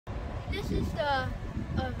is the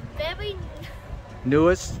very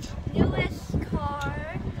newest car.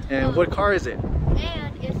 And what car is it?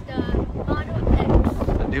 And it's the Model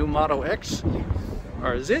X. The new Model X? Yes.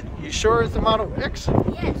 Or is it? You sure it's the Model X?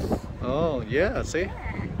 Yes. Oh yeah, see?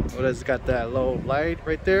 Yeah. Well, it's got that low light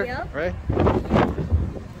right there, Yep. right?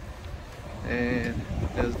 And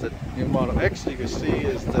there's the new Model X. You can see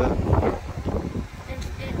is the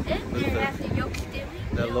It has the yoke steering.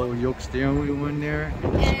 that low yoke steering wheel in there,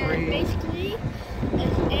 and the And screen. basically,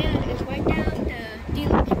 it's right down the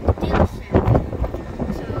dealership.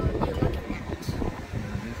 So you're looking at it.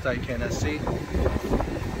 Inside, can I see? Well,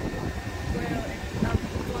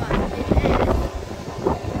 what it is.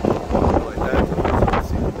 Like that. Let's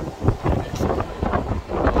see.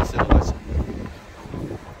 Oh, it's in listen.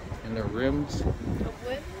 And the rims, The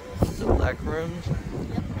rims. the black rims.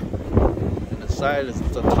 Yep. And the side is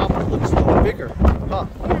the top looks a little bigger, huh?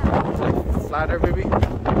 Yeah. It's like flatter, maybe.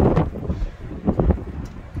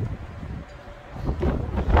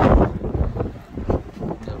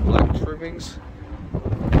 The black trimmings.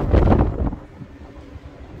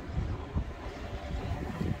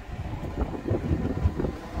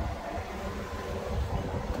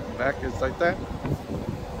 Back is like that.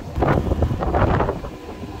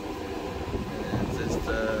 And this is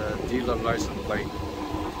the dealer license plate.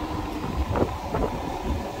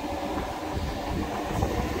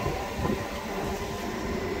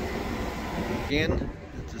 Again,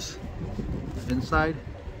 it's just inside.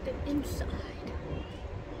 The inside.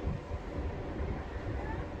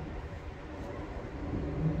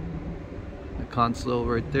 The console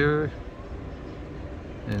right there.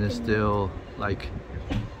 And it's still like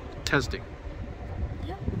testing.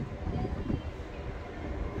 Yep.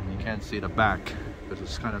 And you can't see the back because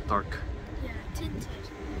it's kind of dark. Yeah, tinted.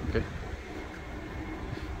 Okay.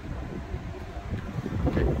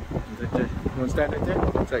 Okay. Right there. You want to stand right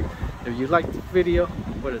there? It's like, if you like the video,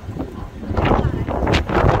 what is it?